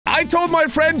I told my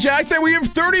friend Jack that we have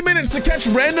 30 minutes to catch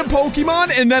random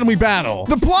Pokemon and then we battle.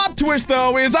 The plot twist,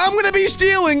 though, is I'm gonna be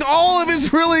stealing all of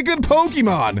his really good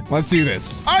Pokemon. Let's do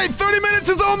this. All right, 30 minutes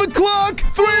is on the clock.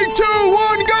 3, 2,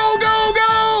 1, go, go,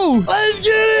 go! Let's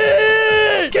get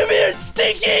it! Come here,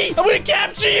 Stinky! I'm gonna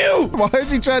capture you! Why is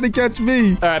he trying to catch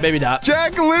me? All right, maybe not.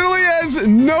 Jack literally has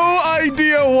no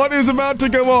idea what is about to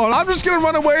go on. I'm just gonna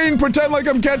run away and pretend like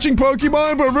I'm catching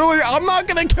Pokemon, but really, I'm not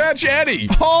gonna catch any.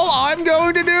 All I'm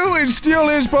going to do is steal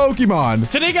his Pokemon.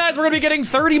 Today, guys, we're gonna be getting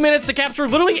 30 minutes to capture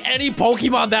literally any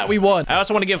Pokemon that we want. I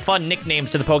also want to give fun nicknames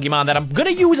to the Pokemon that I'm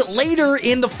gonna use later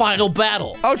in the final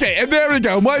battle. Okay, and there we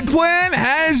go. My plan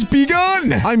has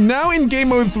begun. I'm now in game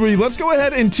mode 3. Let's go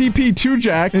ahead and TP to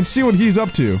Jack and see what he's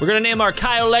up to. We're gonna name our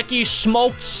Kyoleki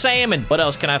Smoked Salmon. What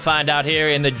else can I find out here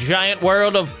in the giant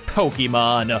world of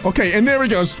Pokemon? Okay, and there he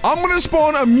goes. I'm gonna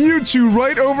spawn a Mewtwo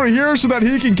right over here so that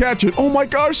he can catch it. Oh my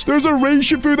gosh, there's a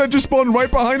Urshifu that just spawned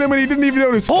right behind him and he didn't even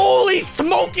notice. Holy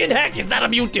smoking heck, is that a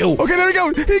Mewtwo? Okay, there we go.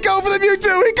 He go for the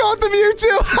Mewtwo. He caught the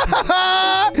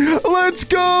Mewtwo. Let's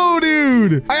go,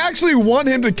 dude. I actually want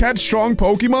him to catch strong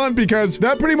Pokemon because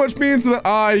that pretty much means that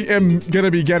I am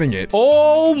gonna be getting it.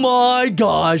 Oh my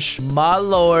gosh, my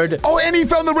lord. Oh, and he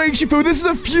found the Urshifu. This is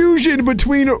a fusion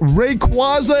between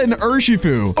Rayquaza and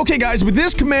Urshifu. Okay, guys, with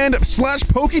this command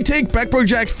 /POKETAKE Backbro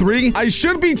Jack 3, I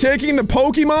should be taking the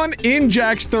Pokemon in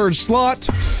Jack's 3rd slot.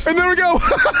 And there we go.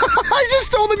 I just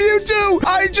stole the Mewtwo.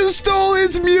 I just stole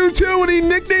his Mewtwo and he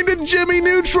nicknamed it Jimmy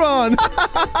Neutron.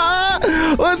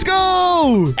 Let's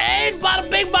go. And bada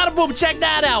bing, bada boom, check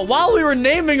that out. While we were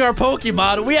naming our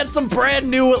Pokemon, we had some brand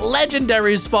new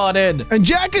legendaries spawn in. And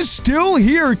Jack is still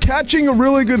here catching a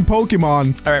really good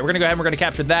Pokemon. All right, we're gonna go ahead and we're gonna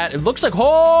capture that. It looks like,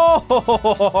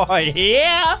 oh,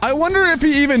 yeah. I wonder if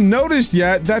he even noticed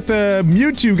yet that the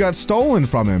Mewtwo got stolen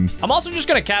from him. I'm also just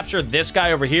gonna capture this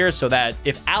guy over here so that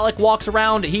if Alec walks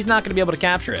around, he's not gonna be able to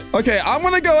capture it. Okay, I'm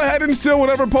gonna go ahead and steal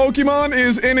whatever Pokemon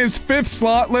is in his 5th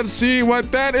slot. Let's see what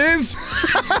that is.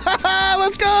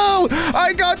 Let's go!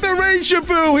 I got the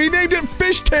Urshifu. He named it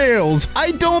Fishtails.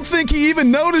 I don't think he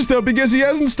even noticed though because he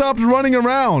hasn't stopped running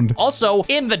around. Also,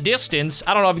 in the distance,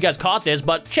 I don't know if you guys caught this,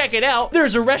 but check it out.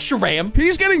 There's a Reshiram.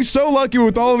 He's getting so lucky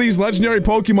with all of these legendary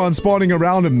Pokemon spawning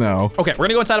around him though. Okay, we're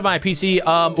gonna go inside of my PC.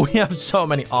 We have so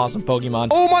many awesome Pokemon.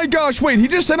 Oh my gosh, wait, he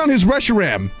just sent on his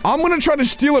Reshiram. I'm gonna try to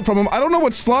steal it from him. I don't know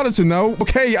what slot it's in though.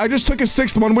 Okay, I just took a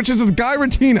 6th one, which is a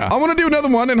Giratina. I'm gonna do another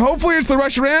one and hopefully it's the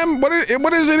Reshiram.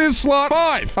 What is in his slot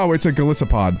 5? Oh, it's a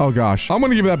Golisopod. Oh gosh, I'm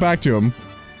gonna give that back to him.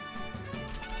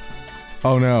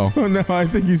 Oh no. Oh no, I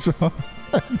think you saw.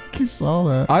 I think you saw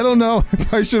that. I don't know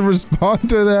if I should respond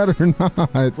to that or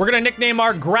not. We're gonna nickname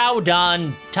our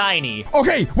Groudon Tiny.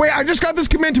 Okay, wait, I just got this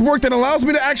command to work that allows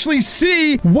me to actually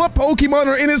see what Pokemon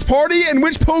are in his party and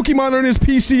which Pokemon are in his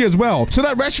PC as well. So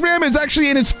that Reshiram is actually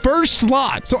in his 1st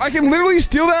slot. So I can literally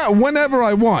steal that whenever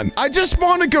I want. I just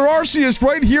spawned a Gararsius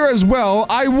right here as well.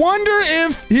 I wonder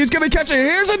if he's gonna catch it.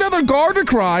 Here's another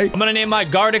Gardevoir. I'm gonna name my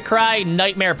Gardevoir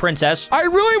Nightmare Princess. I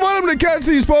really want him to catch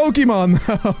these Pokemon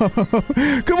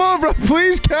though. Come on, bro.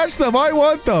 Please catch them. I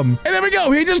want them. And there we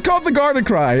go. He just caught the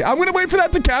Gardevoir. I'm going to wait for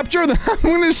that to capture. Then I'm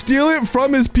going to steal it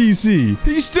from his PC.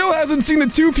 He still hasn't seen the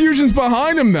 2 fusions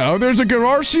behind him, though. There's a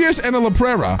Gararsius and a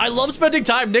Laprera. I love spending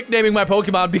time nicknaming my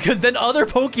Pokemon because then other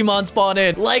Pokemon spawn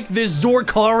in, like this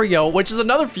Zorcario, which is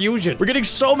another fusion. We're getting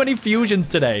so many fusions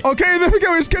today. Okay, there we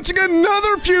go. He's catching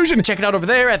another fusion. Check it out over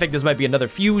there. I think this might be another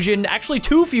fusion. Actually,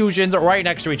 2 fusions are right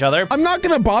next to each other. I'm not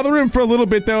going to bother him for a little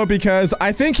bit, though, because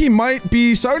I think he might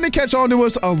be starting to catch on to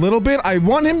us a little bit. I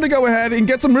want him to go ahead and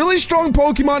get some really strong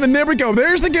Pokemon, and there we go.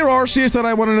 There's the Gararsius that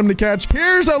I wanted him to catch.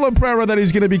 Here's a Laprera that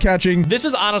he's going to be catching. This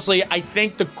is honestly, I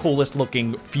think, the coolest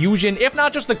looking fusion, if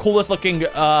not just the coolest looking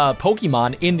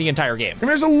Pokemon in the entire game. And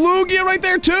there's a Lugia right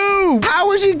there, too.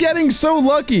 How is he getting so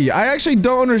lucky? I actually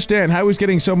don't understand how he's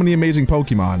getting so many amazing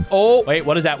Pokemon. Oh, wait,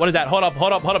 what is that? What is that? Hold up,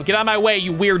 hold up, hold up. Get out of my way,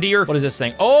 you weird deer. What is this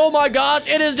thing? Oh my gosh,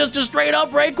 it is just a straight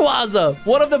up Rayquaza.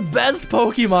 One of the best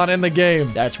Pokemon in the game.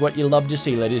 That's what you love to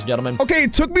see, ladies and gentlemen. Okay,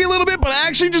 it took me a little bit, but I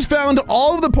actually just found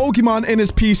all of the Pokemon in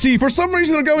his PC. For some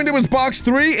reason, they're going to his box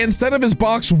 3 instead of his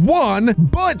box 1.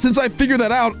 But since I figured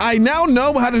that out, I now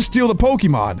know how to steal the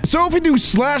Pokemon. So if we do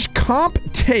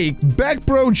 /CompTake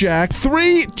Backbro Jack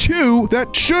 3, 2,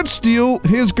 that should steal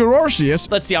his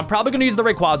Gararsius. Let's see, I'm probably gonna use the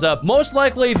Rayquaza. Most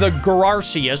likely the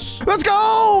Gararsius. Let's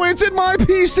go! It's in my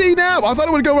PC now. I thought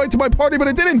it would go right to my party, but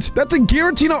it didn't. That's a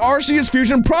Giratina Arceus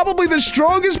fusion, probably the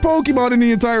strongest Pokemon in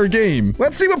the entire game.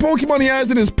 Let's see what Pokemon he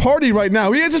has in his party right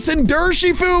now. He has a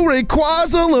Urshifu,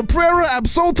 Rayquaza, Laprera,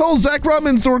 Absolto, Zekrom,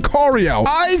 and Zorcario.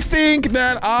 I think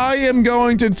that I am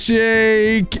going to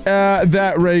take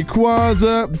that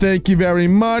Rayquaza. Thank you very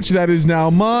much. That is now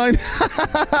mine.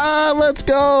 Let's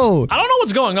go. I don't know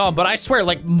what's going on, but I swear,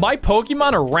 like, my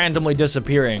Pokemon are randomly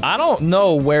disappearing. I don't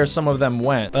know where some of them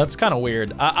went. That's kind of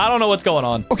weird. I don't know what's going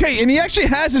on. Okay, and he actually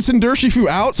has his Sindershifu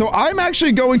out, so I'm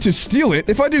actually going to steal it.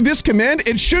 If I do this command,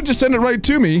 it should just send it right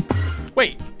to me.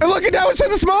 Wait. And look at now, it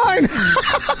says it's mine.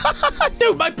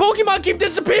 Dude, my Pokemon keep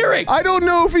disappearing. I don't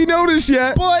know if he noticed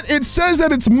yet, but it says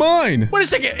that it's mine. Wait a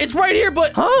second. It's right here,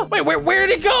 but... Huh? Wait, where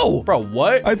did it go? Bro,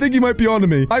 what? I think he might be onto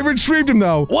me. I retrieved him,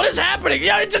 though. What is happening?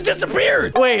 Yeah, it just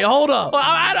disappeared. Wait, hold up.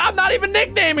 I'm not even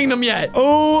nicknaming them yet.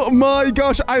 Oh, my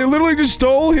gosh. I literally just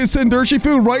stole his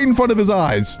Sindershifu right in front of his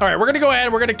eyes. All right, we're going to go ahead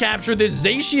and we're going to capture this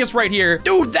Zacius right here.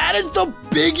 Dude, that is the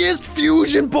biggest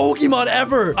fusion Pokemon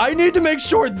ever. I need to make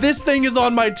sure this thing is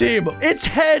on my team. Its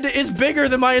head is bigger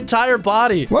than my entire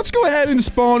body. Let's go ahead and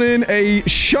spawn in a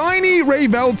shiny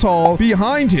Rayveltal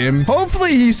behind him.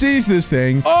 Hopefully he sees this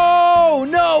thing. Oh,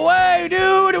 no way,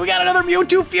 dude. We got another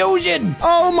Mewtwo fusion.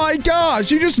 Oh my gosh.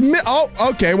 You just oh,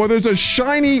 okay. Well, there's a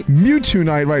shiny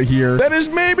Mewtwo right here that is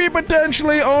maybe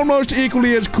potentially almost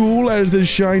equally as cool as this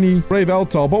shiny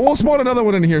Rayveltal, but we'll spawn another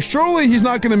one in here. Surely he's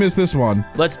not going to miss this one.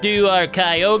 Let's do our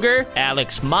Kyogre,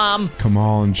 Alex mom. Come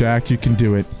on, Jack. You can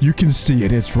do it. You can see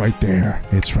it. It's right there.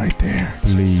 It's right there.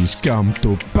 Please come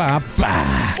to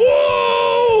Papa.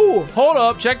 Whoa! Hold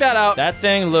up. Check that out. That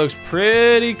thing looks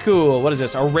pretty cool. What is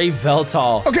this? A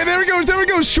Rayveltal. Okay, there he goes. There he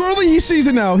goes. Surely he sees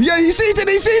it now. Yeah, he sees it.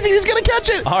 He sees it. He's going to catch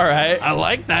it. All right. I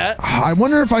like that. I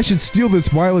wonder if I should steal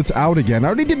this while it's out again. I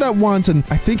already did that once, and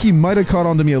I think he might have caught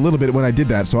on to me a little bit when I did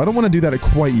that, so I don't want to do that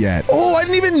quite yet. Oh, I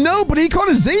didn't even know, but he caught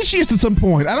a Zacius at some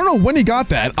point. I don't know when he got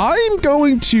that. I'm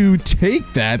going to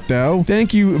take that, though.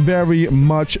 Thank you very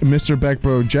much, Mr.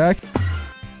 Beckbro Jack.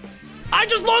 I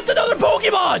just lost another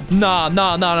Pokemon!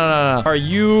 Nah. Are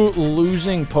you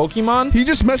losing Pokemon? He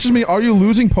just messaged me, are you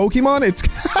losing Pokemon? It's...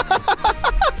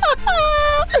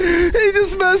 He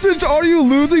just messaged, are you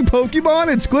losing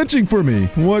Pokemon? It's glitching for me.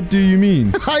 What do you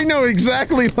mean? I know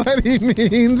exactly what he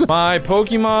means. My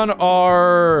Pokemon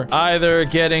are either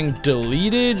getting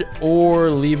deleted or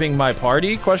leaving my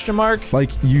party, question mark. Like,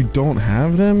 you don't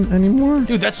have them anymore?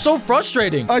 Dude, that's so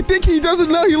frustrating. I think he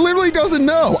doesn't know. He literally doesn't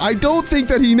know. I don't think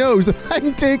that he knows that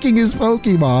I'm taking his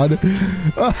Pokemon.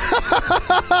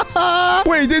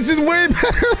 Wait, this is way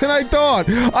better than I thought.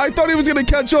 I thought he was going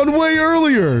to catch on way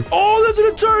earlier. Oh, there's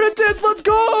an Eternatus. Let's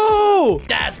go.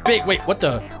 That's big. Wait, what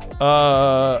the?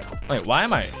 Wait, why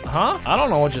am I? Huh? I don't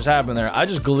know what just happened there. I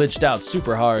just glitched out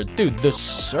super hard. Dude, the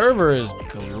server is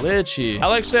glitchy.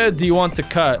 Alex said, do you want the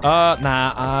cut?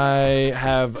 Nah, I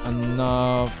have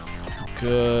enough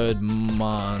good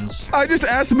mons. I just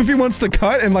asked him if he wants to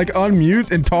cut and like unmute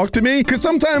and talk to me, because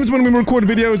sometimes when we record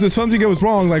videos, if something goes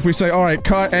wrong, like we say, all right,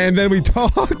 cut, and then we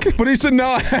talk. But he said, no,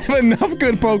 I have enough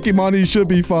good Pokemon. He should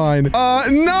be fine.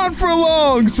 Not for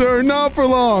long, sir. Not for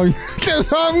long,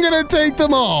 because I'm gonna take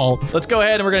them all. Let's go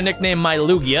ahead and we're gonna nickname my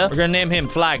Lugia. We're gonna name him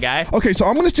Fly Guy. Okay, so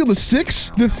I'm gonna steal the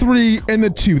 6, the 3, and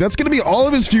the 2. That's gonna be all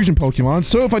of his fusion Pokemon.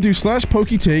 So if I do slash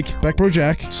POKETAKE, Beckbro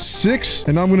Jack, 6,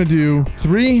 and I'm gonna do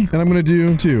 3, and I'm gonna do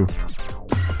 2.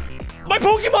 My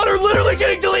Pokemon are literally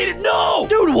getting deleted. No!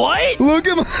 Dude, what? Look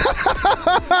at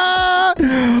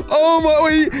oh my,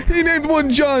 wait, he named one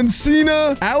John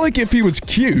Cena. Alec, if he was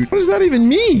cute. What does that even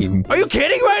mean? Are you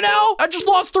kidding right now? I just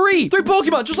lost 3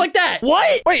 Pokemon just like that.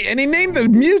 What? Wait, and he named the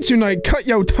Mewtwo Knight Cut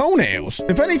Yo Toenails.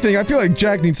 If anything, I feel like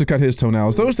Jack needs to cut his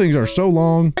toenails. Those things are so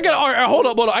long. All right, hold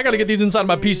up. I gotta get these inside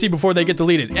my PC before they get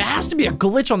deleted. It has to be a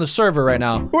glitch on the server right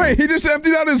now. Wait, he just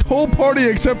emptied out his whole party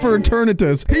except for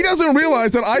Eternatus. He doesn't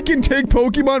realize that I can take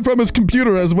Pokemon from his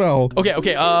computer as well.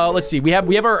 Okay, let's see. We have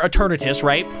our Eternatus,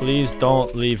 right? Please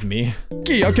don't leave me.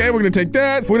 Okay, we're gonna take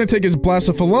that. We're gonna take his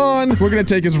Blacephalon. We're gonna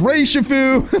take his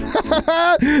Rayshifu.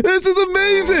 This is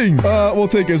amazing. We'll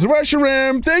take his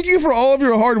Reshiram. Thank you for all of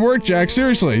your hard work, Jack.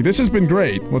 Seriously, this has been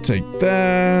great. We'll take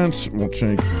that. We'll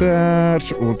take that.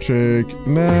 We'll take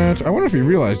that. I wonder if he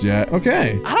realized yet.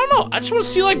 Okay. I don't know. I just want to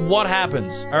see like what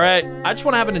happens. All right. I just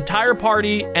want to have an entire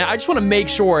party, and I just want to make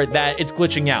sure that it's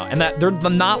glitching out and that they're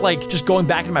not like just going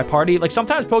back into my party. Like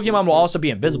sometimes Pokemon will also be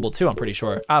invisible too, I'm pretty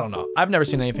sure. I don't know. I've never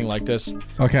seen anything like this.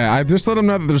 Okay, I just let him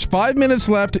know that there's 5 minutes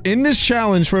left in this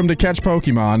challenge for him to catch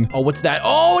Pokemon. Oh, what's that?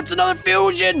 Oh, it's another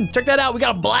fusion. Check that out. We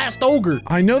got a Blast Ogre.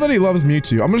 I know that he loves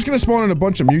Mewtwo. I'm just gonna spawn in a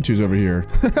bunch of Mewtwo's over here.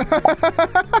 Look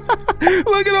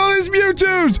at all these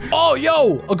Mewtwo's. Oh,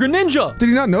 yo, a Greninja. Did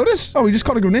he not notice? Oh, he just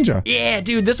caught a Greninja. Yeah,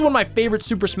 dude, this is one of my favorite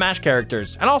Super Smash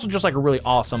characters, and also just like a really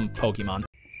awesome Pokemon.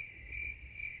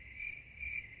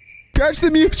 Catch the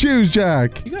Mewtwo's,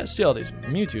 Jack. You guys see all these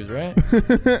Mewtwo's, right?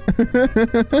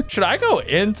 Should I go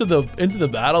into the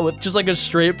battle with just like a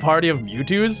straight party of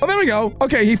Mewtwo's? Oh, there we go.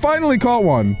 Okay, he finally caught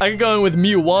one. I could go in with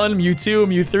Mew 1, Mew 2,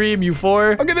 Mew 3, Mew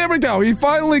 4. Okay, there we go. He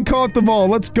finally caught them all.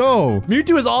 Let's go.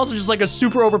 Mewtwo is also just like a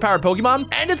super overpowered Pokemon,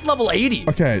 and it's level 80.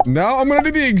 Okay, now I'm gonna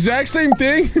do the exact same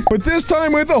thing, but this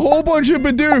time with a whole bunch of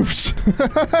Bidoofs.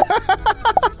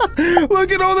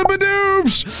 Look at all the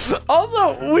Bidoofs.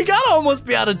 Also, we gotta almost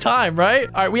be out of time, right?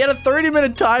 All right, we had a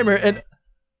 30-minute timer, and...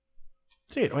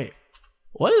 Dude, wait.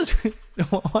 What is...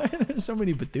 Why are there so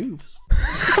many Bidoofs?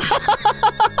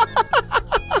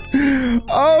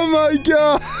 Oh my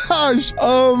gosh!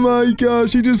 Oh my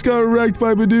gosh, he just got wrecked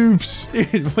by Bidoofs.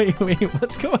 Dude, wait,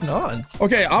 what's going on?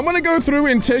 Okay, I'm gonna go through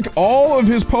and take all of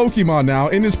his Pokemon now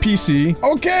in his PC.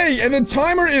 Okay, and the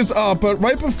timer is up, but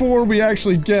right before we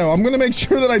actually go, I'm gonna make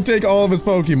sure that I take all of his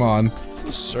Pokemon.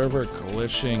 Server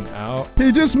glitching out.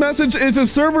 He just messaged, is the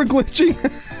server glitching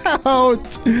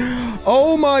out?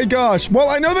 Oh my gosh. Well,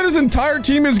 I know that his entire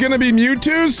team is gonna be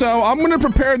Mewtwo, so I'm gonna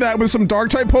prepare that with some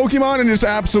Dark-type Pokemon and just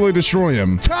absolutely destroy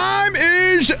him. Time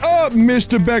is up,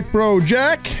 Mr. Beckbro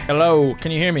Jack. Hello,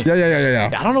 can you hear me? Yeah.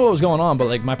 I don't know what was going on, but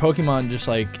like my Pokemon just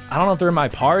like, I don't know if they're in my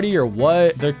party or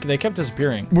what. They kept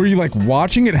disappearing. Were you like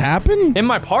watching it happen? In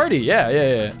my party,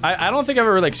 yeah. I don't think I've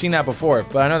ever like seen that before,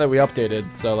 but I know that we updated,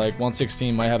 so like 116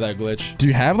 might have that glitch. Do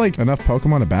you have like enough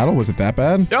Pokemon to battle? Was it that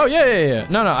bad? Oh yeah.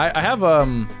 No, I have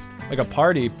like a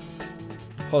party.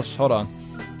 Plus, hold on.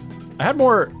 I had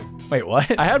more. Wait,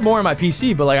 what? I had more in my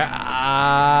PC, but like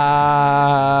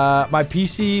my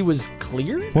PC was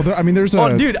clear. Well, I mean, there's a.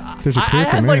 Oh, dude, there's a I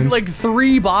had like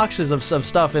 3 boxes of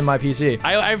stuff in my PC.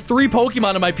 I have 3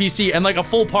 Pokemon in my PC and like a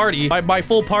full party. My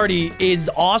full party is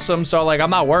awesome, so like I'm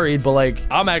not worried, but like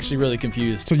I'm actually really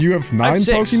confused. So you have 9 I have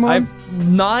 6. Pokemon? I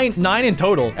have 9 in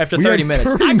total after We 30 had minutes.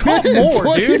 30 I caught minutes. more,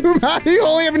 What dude. You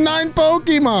only have 9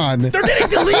 Pokemon. They're getting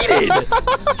deleted.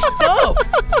 Oh,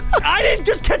 I didn't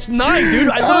just catch 9, dude.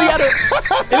 I literally had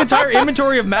an entire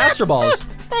inventory of Master Balls.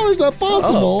 How is that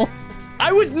possible?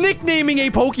 I was nicknaming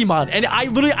a Pokemon, and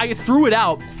I threw it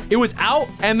out. It was out,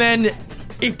 and then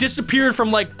it disappeared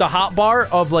from like the hotbar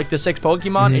of like the 6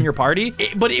 Pokemon in your party.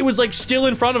 But it was like still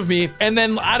in front of me, and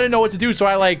then I didn't know what to do, so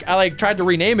I tried to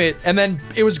rename it, and then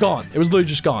it was gone. It was literally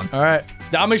just gone. All right.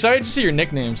 I'm excited to see your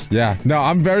nicknames. Yeah, no,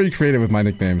 I'm very creative with my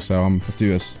nicknames, so let's do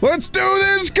this. Let's do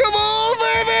this! Come on,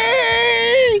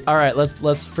 baby! All right, let's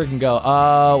freaking go.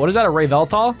 What is that, a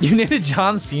Rayveltal? You named it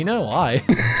John Cena? Why?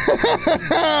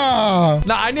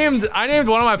 No, I named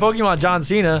one of my Pokemon John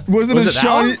Cena. Was it a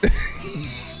shiny?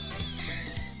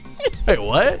 Wait,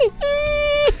 what?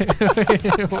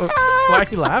 Why are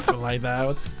you laughing like that?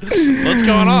 What's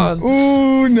going on?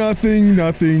 Ooh, nothing.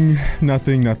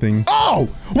 Oh,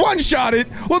 one-shot it.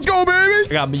 Let's go, baby.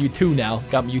 I got Mewtwo now.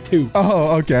 Got Mewtwo.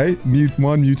 Oh, okay. Mute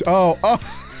 1, Mute. Oh.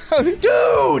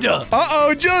 Dude!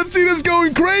 Uh-oh, John Cena's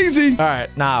going crazy. All right,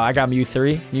 now I got Mew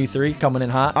 3. Mew 3 coming in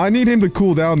hot. I need him to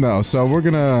cool down though, so we're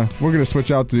gonna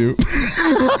switch out to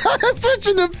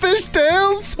switching to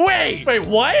fishtails. Wait,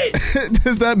 what?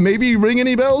 Does that maybe ring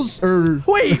any bells? Or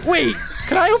wait.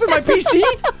 Can I open my PC?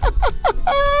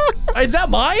 Is that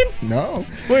mine? No.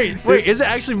 Wait, is it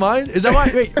actually mine? Is that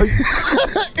mine? Wait.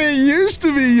 It used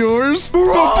to be yours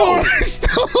before I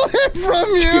stole it from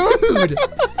you. Dude.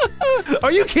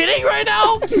 Are you kidding right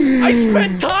now? I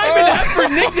spent time and effort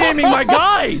nicknaming my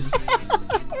guys.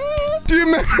 Do you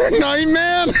remember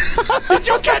Nightman? Did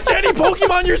you catch any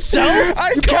Pokemon yourself?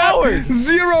 You coward.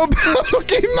 0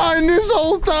 Pokemon this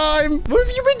whole time. What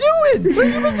have you been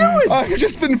doing? I've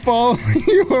just been following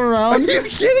you around. Are you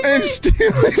kidding and me?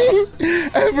 stealing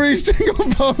every single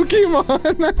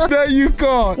Pokemon that you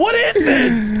caught. What is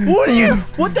this?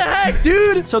 What the heck,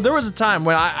 dude? So there was a time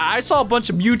when I saw a bunch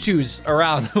of Mewtwo's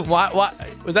around. What?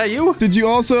 Was that you? Did you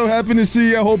also happen to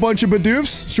see a whole bunch of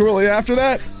Bidoofs shortly after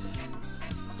that?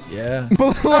 Yeah.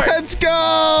 Let's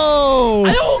go!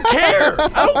 I don't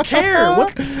care.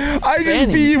 What? I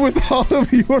just beat you with all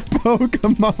of your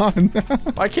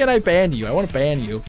Pokemon. Why can't I ban you? I want to ban you.